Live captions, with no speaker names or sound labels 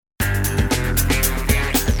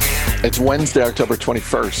It's Wednesday, October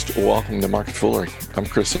 21st. Welcome to Market Foolery. I'm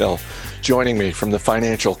Chris Hill. Joining me from the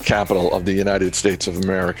financial capital of the United States of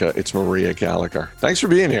America, it's Maria Gallagher. Thanks for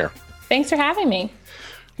being here. Thanks for having me.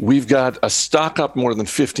 We've got a stock up more than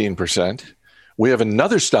 15%. We have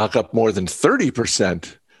another stock up more than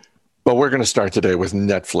 30%, but we're going to start today with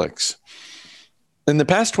Netflix. In the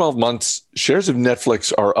past 12 months, shares of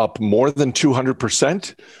Netflix are up more than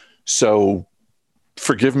 200%. So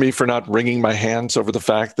forgive me for not wringing my hands over the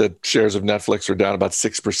fact that shares of Netflix are down about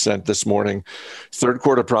 6% this morning. Third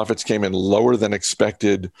quarter profits came in lower than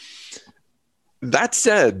expected. That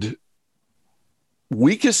said,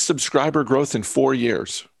 weakest subscriber growth in 4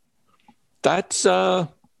 years. That's, I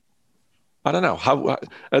don't know, how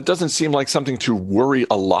it doesn't seem like something to worry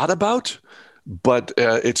a lot about, but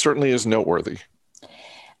it certainly is noteworthy.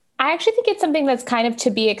 I actually think it's something that's kind of to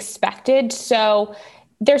be expected. So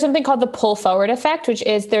there's something called the pull forward effect, which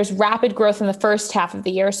is there's rapid growth in the first half of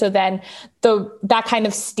the year. So then that kind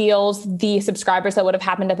of steals the subscribers that would have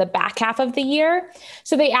happened at the back half of the year.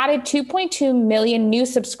 So they added 2.2 million new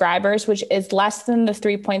subscribers, which is less than the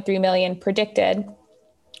 3.3 million predicted.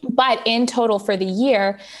 But in total for the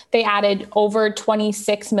year, they added over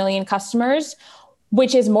 26 million customers,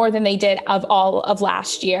 which is more than they did of all of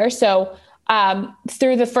last year. So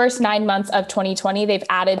through the first 9 months of 2020, they've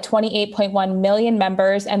added 28.1 million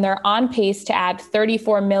members, and they're on pace to add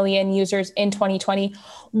 34 million users in 2020,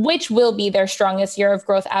 which will be their strongest year of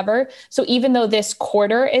growth ever. So even though this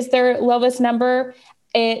quarter is their lowest number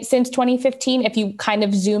since 2015, if you kind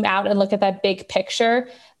of zoom out and look at that big picture,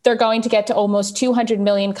 they're going to get to almost 200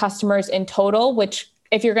 million customers in total, which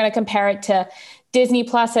if you're going to compare it to Disney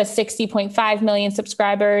Plus has 60.5 million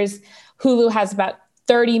subscribers, Hulu has about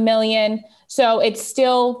 30 million. So it's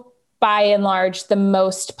still, by and large, the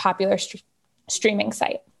most popular streaming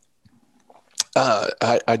site.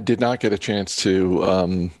 I did not get a chance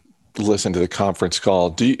to listen to the conference call.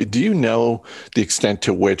 Do you know the extent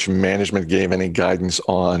to which management gave any guidance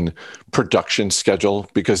on production schedule?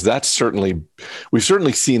 Because we've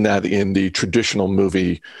certainly seen that in the traditional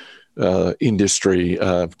movie industry,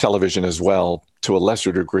 television as well, to a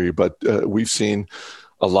lesser degree, but we've seen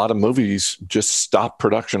a lot of movies just stop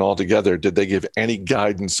production altogether. Did they give any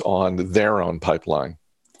guidance on their own pipeline?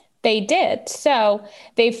 They did. So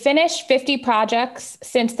they've finished 50 projects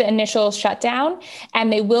since the initial shutdown,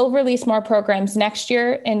 and they will release more programs next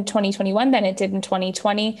year in 2021 than it did in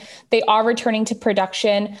 2020. They are returning to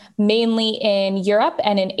production mainly in Europe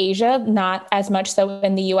and in Asia, not as much so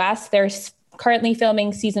in the US. They're currently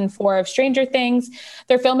filming season 4 of Stranger Things.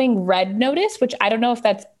 They're filming Red Notice, which I don't know if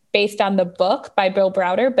that's based on the book by Bill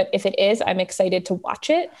Browder, but if it is, I'm excited to watch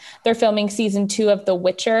it. They're filming season 2 of The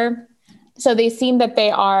Witcher. So they seem that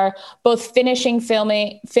they are both finishing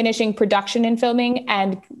production and filming,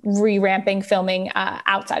 and re-ramping filming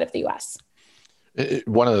outside of the US.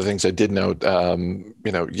 One of the things I did note,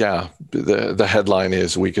 the headline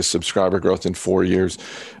is weakest subscriber growth in 4 years.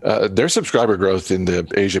 Their subscriber growth in the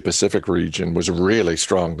Asia Pacific region was really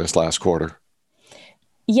strong this last quarter.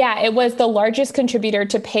 Yeah, it was the largest contributor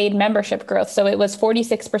to paid membership growth. So it was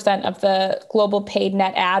 46% of the global paid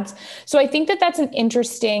net adds. So I think that that's an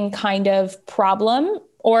interesting kind of problem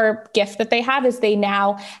or gift that they have, is they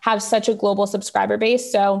now have such a global subscriber base.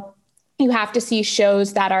 So you have to see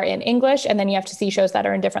shows that are in English, and then you have to see shows that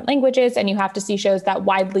are in different languages, and you have to see shows that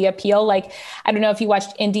widely appeal. Like, I don't know if you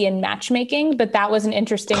watched Indian Matchmaking, but that was an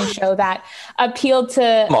interesting show that appealed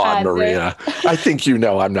to... Come on, Maria. I think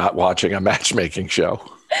I'm not watching a matchmaking show.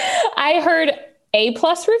 I heard A+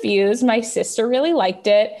 reviews. My sister really liked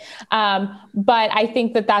it. But I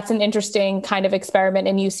think that that's an interesting kind of experiment.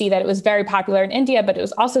 And you see that it was very popular in India, but it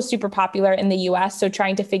was also super popular in the US. So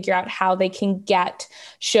trying to figure out how they can get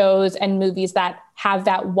shows and movies that have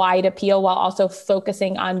that wide appeal while also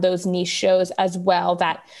focusing on those niche shows as well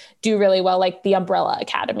that do really well, like The Umbrella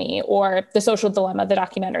Academy or The Social Dilemma, the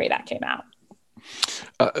documentary that came out.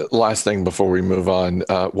 Last thing before we move on,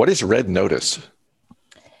 what is Red Notice?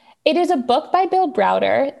 It is a book by Bill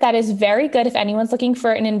Browder that is very good if anyone's looking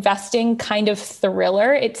for an investing kind of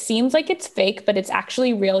thriller. It seems like it's fake, but it's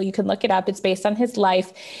actually real. You can look it up. It's based on his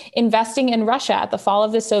life investing in Russia at the fall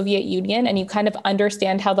of the Soviet Union. And you kind of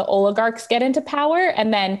understand how the oligarchs get into power.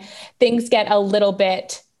 And then things get a little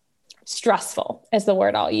bit stressful, is the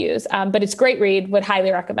word I'll use. But it's a great read. Would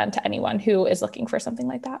highly recommend to anyone who is looking for something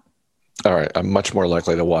like that. All right. I'm much more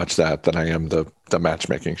likely to watch that than I am the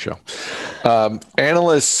matchmaking show.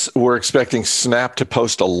 Analysts were expecting Snap to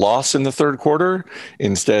post a loss in the third quarter.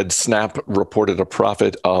 Instead, Snap reported a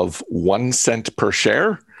profit of 1 cent per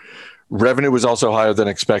share. Revenue was also higher than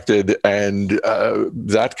expected, and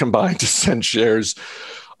that combined to send shares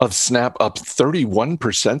of Snap up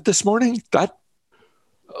 31% this morning.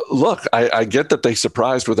 Look, I get that they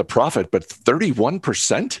surprised with a profit, but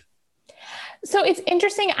 31%? So it's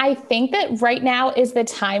interesting. I think that right now is the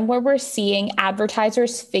time where we're seeing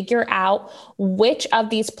advertisers figure out which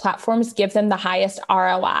of these platforms give them the highest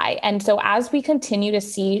ROI. And so as we continue to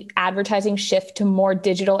see advertising shift to more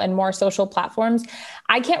digital and more social platforms,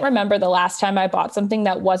 I can't remember the last time I bought something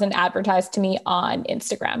that wasn't advertised to me on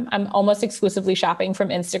Instagram. I'm almost exclusively shopping from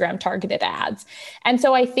Instagram targeted ads. And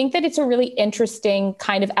so I think that it's a really interesting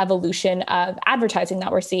kind of evolution of advertising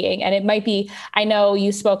that we're seeing. And it might be, I know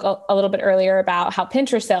you spoke a little bit earlier about how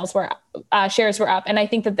Pinterest shares were up. And I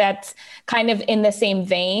think that that's kind of in the same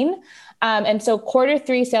vein. And so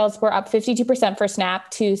Q3 sales were up 52% for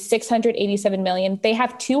Snap to 687 million. They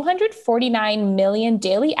have 249 million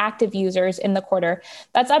daily active users in the quarter.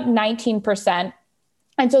 That's up 19%.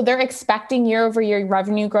 And so they're expecting year over year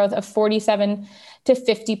revenue growth of 47 to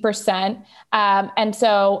 50%. And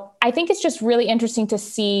so I think it's just really interesting to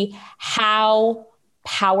see how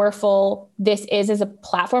powerful this is as a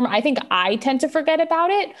platform. I think I tend to forget about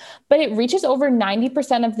it, but it reaches over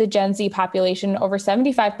 90% of the Gen Z population, over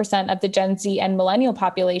 75% of the Gen Z and millennial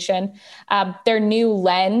population. Their new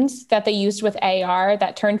lens that they used with AR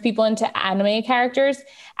that turned people into anime characters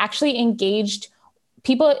actually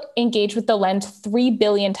people engaged with the lens 3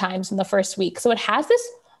 billion times in the first week. So it has this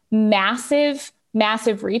massive,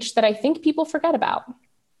 massive reach that I think people forget about,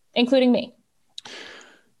 including me.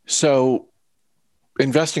 So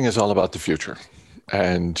investing is all about the future.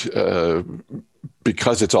 And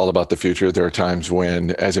because it's all about the future, there are times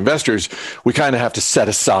when, as investors, we kind of have to set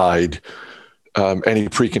aside any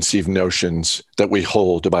preconceived notions that we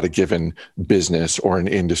hold about a given business or an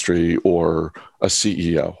industry or a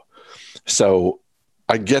CEO. So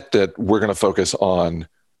I get that we're going to focus on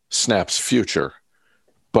Snap's future,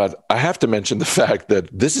 but I have to mention the fact that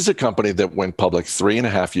this is a company that went public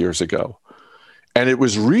 3.5 years ago. And it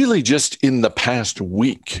was really just in the past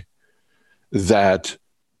week that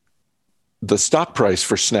the stock price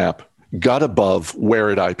for Snap got above where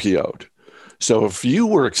it IPO'd. So if you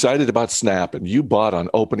were excited about Snap and you bought on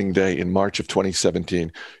opening day in March of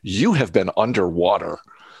 2017, you have been underwater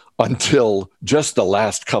until just the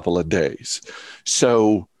last couple of days.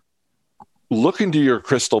 So look into your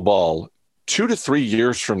crystal ball, 2 to 3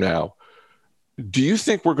 years from now, do you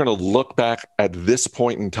think we're going to look back at this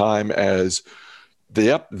point in time as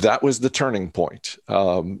that was the turning point?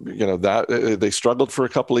 That they struggled for a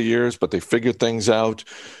couple of years, but they figured things out.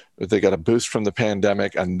 They got a boost from the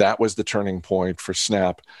pandemic, and that was the turning point for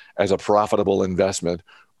Snap as a profitable investment.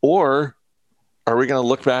 Or are we going to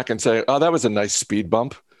look back and say, oh, that was a nice speed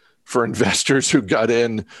bump for investors who got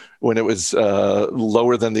in when it was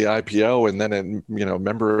lower than the IPO, and then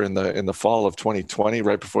remember in the fall of 2020,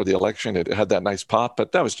 right before the election, it had that nice pop,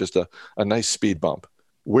 but that was just a nice speed bump.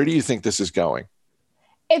 Where do you think this is going?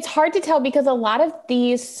 It's hard to tell because a lot of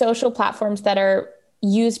these social platforms that are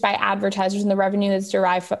used by advertisers and the revenue is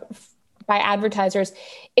derived by advertisers,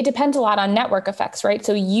 it depends a lot on network effects, right?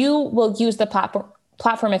 So you will use the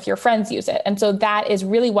platform if your friends use it. And so that is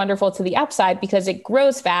really wonderful to the upside because it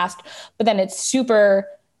grows fast, but then it's super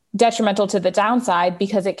detrimental to the downside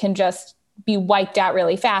because it can just be wiped out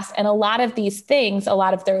really fast. And a lot of these things, a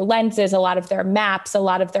lot of their lenses, a lot of their maps, a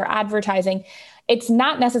lot of their advertising, it's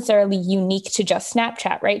not necessarily unique to just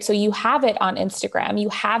Snapchat, right? So you have it on Instagram, you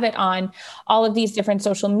have it on all of these different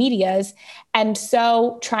social medias. And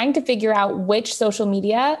so trying to figure out which social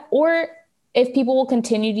media, or if people will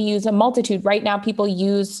continue to use a multitude. Right now, people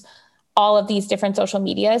use all of these different social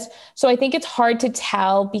medias. So I think it's hard to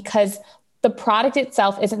tell because the product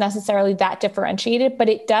itself isn't necessarily that differentiated, but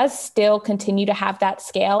it does still continue to have that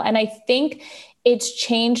scale. And I think it's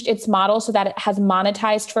changed its model so that it has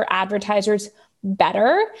monetized for advertisers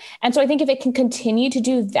better. And so I think if it can continue to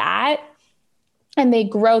do that and they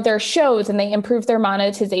grow their shows and they improve their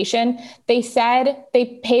monetization, they said they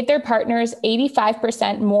paid their partners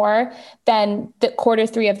 85% more than the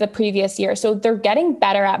Q3 of the previous year. So they're getting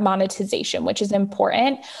better at monetization, which is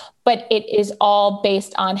important, but it is all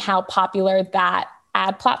based on how popular that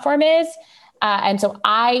ad platform is. And so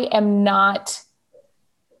I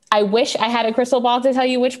wish I had a crystal ball to tell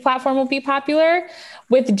you which platform will be popular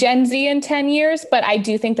with Gen Z in 10 years, but I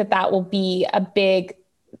do think that will be a big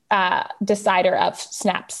decider of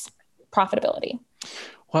Snap's profitability.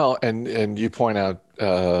 Well, and you point out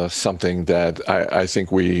something that I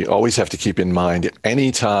think we always have to keep in mind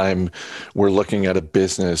anytime we're looking at a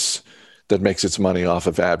business that makes its money off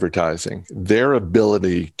of advertising. Their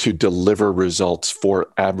ability to deliver results for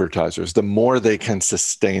advertisers, the more they can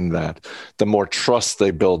sustain that, the more trust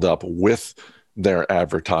they build up with their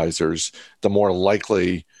advertisers, the more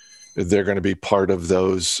likely they're going to be part of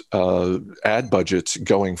those ad budgets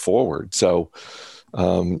going forward. So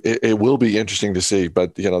it will be interesting to see.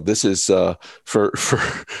 But this is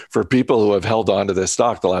for people who have held on to this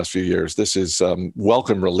stock the last few years. This is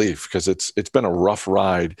welcome relief, because it's been a rough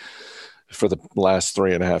ride for the last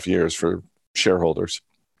 3.5 years for shareholders.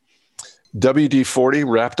 WD-40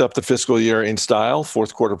 wrapped up the fiscal year in style.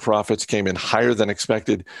 Fourth quarter profits came in higher than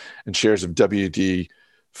expected, and shares of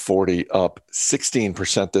WD-40 up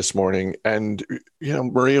 16% this morning. And,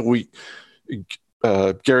 Maria,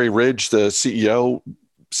 Gary Ridge, the CEO,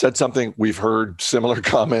 said something. We've heard similar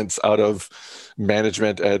comments out of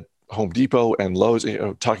management at Home Depot and Lowe's,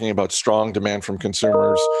 talking about strong demand from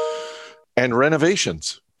consumers and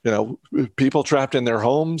renovations. People trapped in their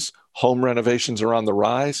homes, home renovations are on the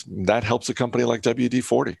rise. That helps a company like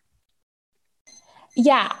WD-40.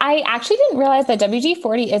 Yeah, I actually didn't realize that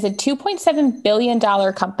WD-40 is a $2.7 billion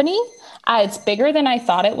company. It's bigger than I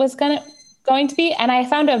thought it was going to be. And I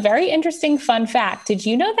found a very interesting fun fact. Did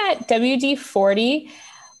you know that WD-40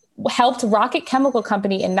 helped Rocket Chemical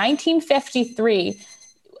Company in 1953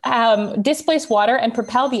 displace water and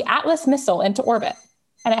propel the Atlas missile into orbit?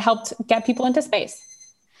 And it helped get people into space.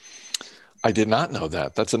 I did not know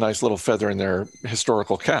that. That's a nice little feather in their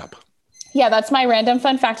historical cap. Yeah, that's my random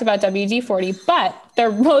fun fact about WD-40. But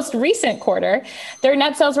their most recent quarter, their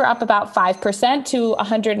net sales were up about 5% to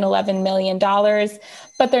 $111 million.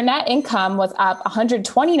 But their net income was up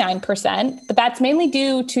 129%. But that's mainly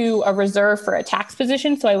due to a reserve for a tax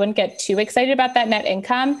position. So I wouldn't get too excited about that net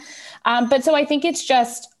income. But so I think it's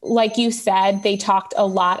just, like you said, they talked a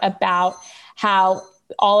lot about how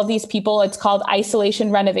all of these people, it's called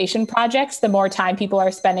isolation renovation projects. The more time people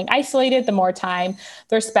are spending isolated, the more time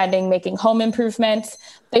they're spending making home improvements.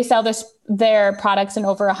 They sell their products in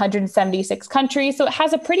over 176 countries. So it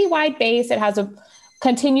has a pretty wide base. It has a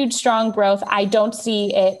continued strong growth. I don't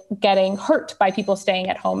see it getting hurt by people staying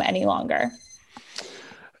at home any longer.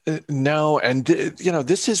 No. And,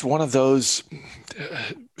 this is one of those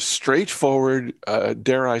straightforward,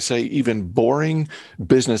 dare I say, even boring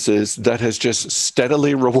businesses that has just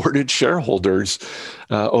steadily rewarded shareholders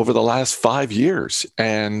over the last 5 years.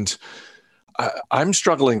 And I'm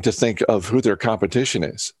struggling to think of who their competition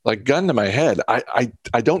is. Like, gun to my head,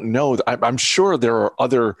 I don't know. I'm sure there are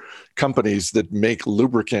other companies that make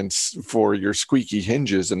lubricants for your squeaky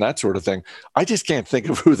hinges and that sort of thing. I just can't think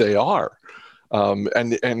of who they are.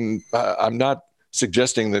 And I'm not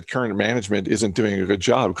suggesting that current management isn't doing a good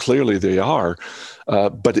job. Clearly they are.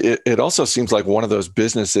 But it also seems like one of those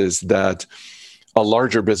businesses that a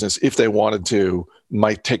larger business, if they wanted to,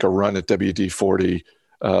 might take a run at WD-40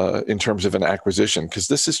 in terms of an acquisition. Because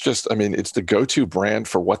this is just, it's the go-to brand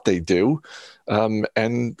for what they do.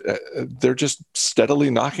 And they're just steadily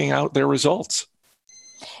knocking out their results.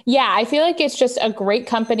 Yeah, I feel like it's just a great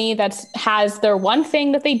company that has their one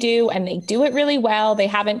thing that they do, and they do it really well. They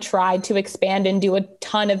haven't tried to expand and do a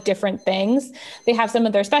ton of different things. They have some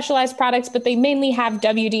of their specialized products, but they mainly have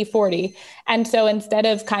WD-40. And so instead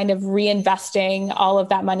of kind of reinvesting all of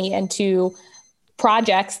that money into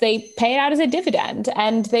projects, they pay it out as a dividend,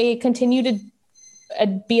 and they continue to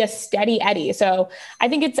be a steady Eddie. So I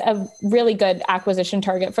think it's a really good acquisition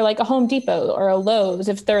target for like a Home Depot or a Lowe's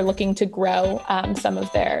if they're looking to grow some of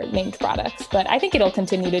their named products. But I think it'll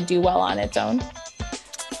continue to do well on its own.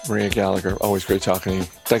 Maria Gallagher, always great talking to you.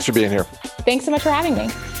 Thanks for being here. Thanks so much for having me.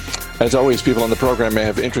 As always, people on the program may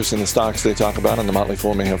have interest in the stocks they talk about, and the Motley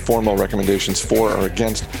Fool may have formal recommendations for or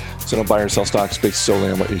against. So don't buy or sell stocks based solely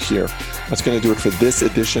on what you hear. That's going to do it for this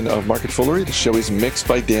edition of Market Foolery. The show is mixed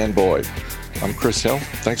by Dan Boyd. I'm Chris Hill.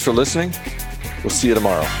 Thanks for listening. We'll see you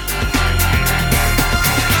tomorrow.